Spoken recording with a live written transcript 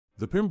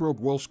The Pembroke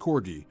Welsh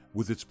Corgi,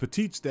 with its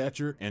petite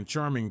stature and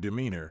charming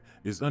demeanor,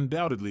 is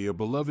undoubtedly a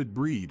beloved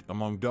breed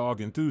among dog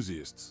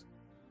enthusiasts.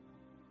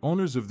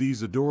 Owners of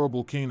these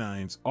adorable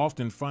canines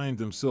often find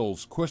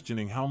themselves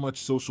questioning how much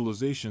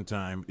socialization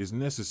time is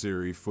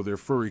necessary for their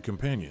furry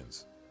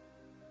companions.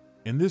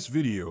 In this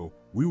video,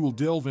 we will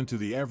delve into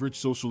the average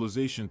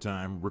socialization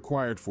time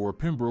required for a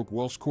Pembroke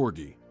Welsh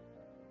Corgi.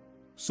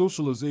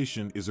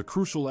 Socialization is a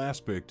crucial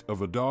aspect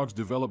of a dog's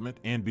development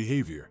and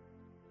behavior.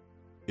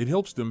 It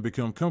helps them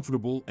become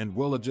comfortable and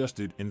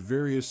well-adjusted in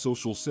various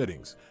social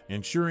settings,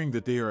 ensuring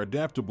that they are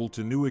adaptable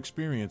to new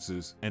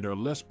experiences and are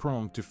less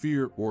prone to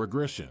fear or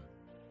aggression.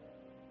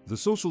 The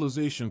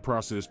socialization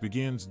process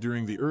begins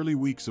during the early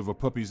weeks of a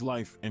puppy's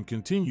life and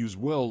continues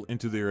well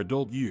into their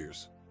adult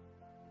years.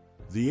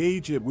 The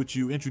age at which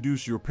you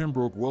introduce your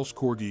Pembroke Welsh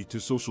Corgi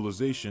to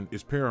socialization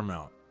is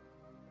paramount.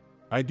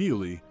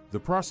 Ideally, the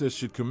process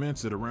should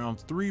commence at around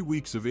 3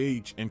 weeks of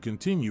age and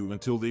continue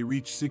until they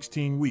reach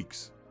 16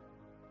 weeks.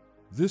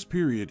 This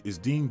period is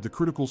deemed the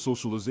critical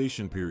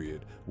socialization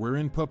period,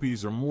 wherein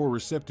puppies are more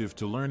receptive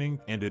to learning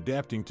and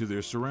adapting to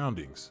their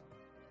surroundings.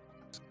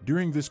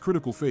 During this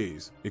critical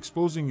phase,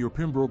 exposing your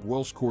Pembroke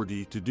Welsh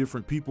Corgi to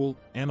different people,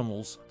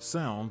 animals,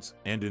 sounds,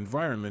 and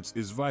environments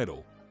is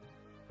vital.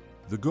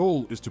 The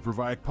goal is to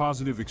provide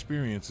positive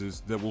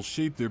experiences that will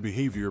shape their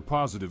behavior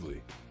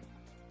positively.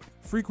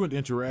 Frequent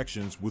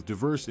interactions with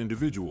diverse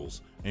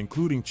individuals,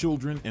 including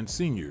children and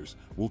seniors,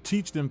 will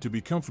teach them to be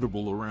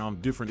comfortable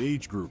around different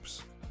age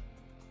groups.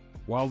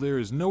 While there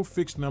is no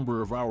fixed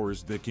number of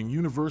hours that can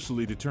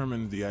universally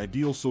determine the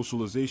ideal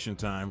socialization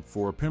time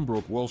for a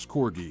Pembroke Welsh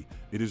Corgi,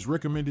 it is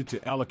recommended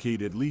to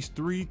allocate at least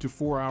 3 to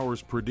 4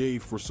 hours per day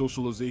for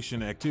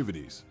socialization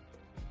activities.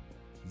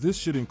 This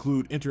should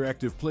include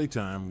interactive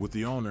playtime with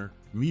the owner,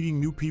 meeting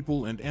new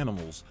people and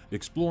animals,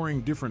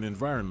 exploring different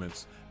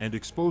environments, and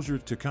exposure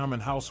to common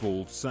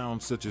household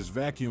sounds such as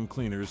vacuum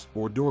cleaners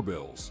or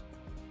doorbells.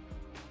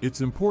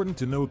 It's important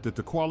to note that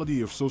the quality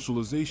of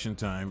socialization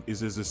time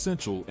is as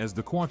essential as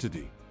the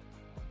quantity.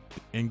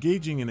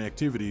 Engaging in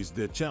activities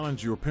that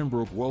challenge your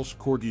Pembroke Welsh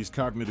Corgi's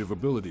cognitive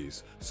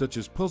abilities, such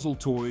as puzzle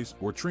toys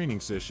or training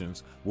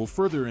sessions, will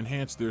further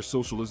enhance their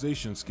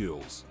socialization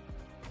skills.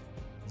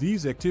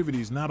 These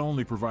activities not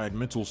only provide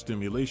mental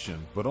stimulation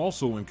but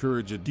also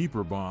encourage a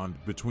deeper bond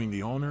between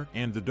the owner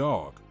and the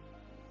dog.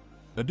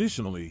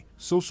 Additionally,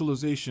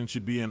 socialization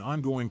should be an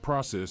ongoing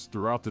process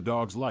throughout the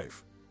dog's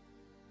life.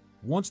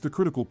 Once the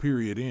critical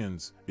period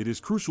ends, it is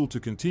crucial to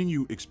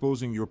continue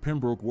exposing your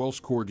Pembroke Welsh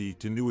Corgi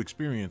to new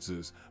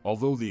experiences,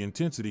 although the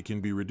intensity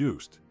can be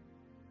reduced.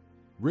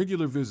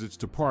 Regular visits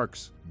to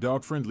parks,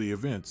 dog-friendly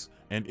events,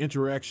 and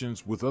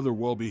interactions with other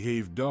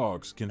well-behaved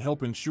dogs can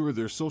help ensure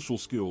their social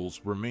skills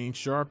remain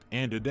sharp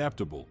and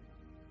adaptable.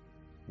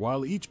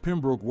 While each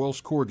Pembroke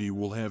Welsh Corgi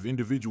will have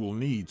individual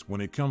needs when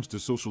it comes to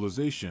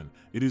socialization,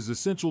 it is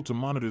essential to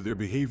monitor their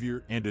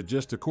behavior and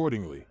adjust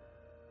accordingly.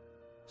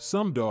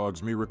 Some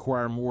dogs may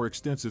require more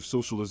extensive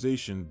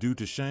socialization due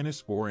to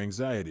shyness or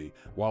anxiety,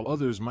 while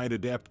others might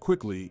adapt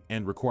quickly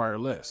and require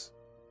less.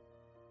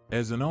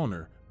 As an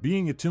owner,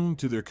 being attuned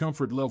to their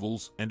comfort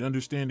levels and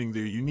understanding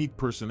their unique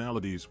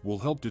personalities will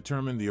help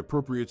determine the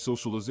appropriate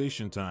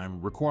socialization time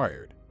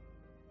required.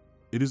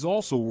 It is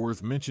also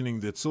worth mentioning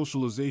that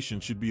socialization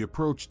should be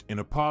approached in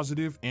a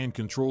positive and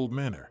controlled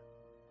manner.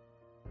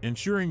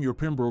 Ensuring your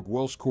Pembroke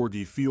Welsh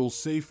Corgi feels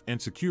safe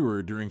and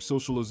secure during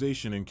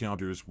socialization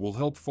encounters will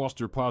help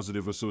foster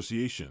positive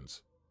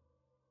associations.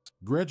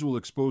 Gradual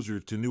exposure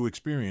to new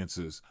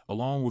experiences,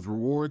 along with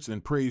rewards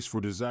and praise for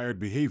desired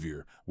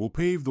behavior, will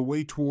pave the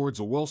way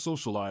towards a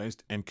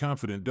well-socialized and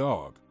confident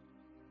dog.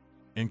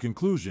 In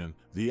conclusion,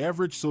 the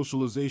average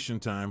socialization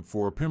time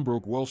for a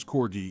Pembroke Welsh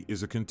Corgi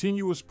is a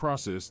continuous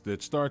process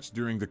that starts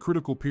during the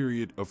critical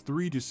period of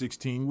 3 to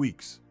 16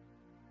 weeks.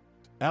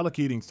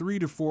 Allocating 3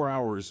 to 4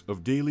 hours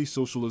of daily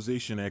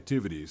socialization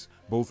activities,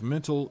 both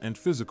mental and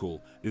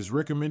physical, is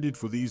recommended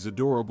for these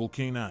adorable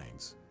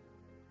canines.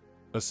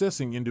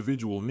 Assessing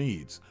individual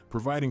needs,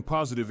 providing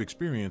positive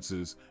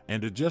experiences,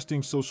 and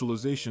adjusting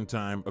socialization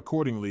time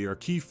accordingly are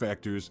key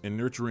factors in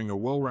nurturing a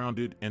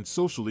well-rounded and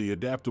socially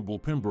adaptable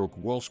Pembroke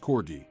Welsh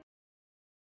Corgi.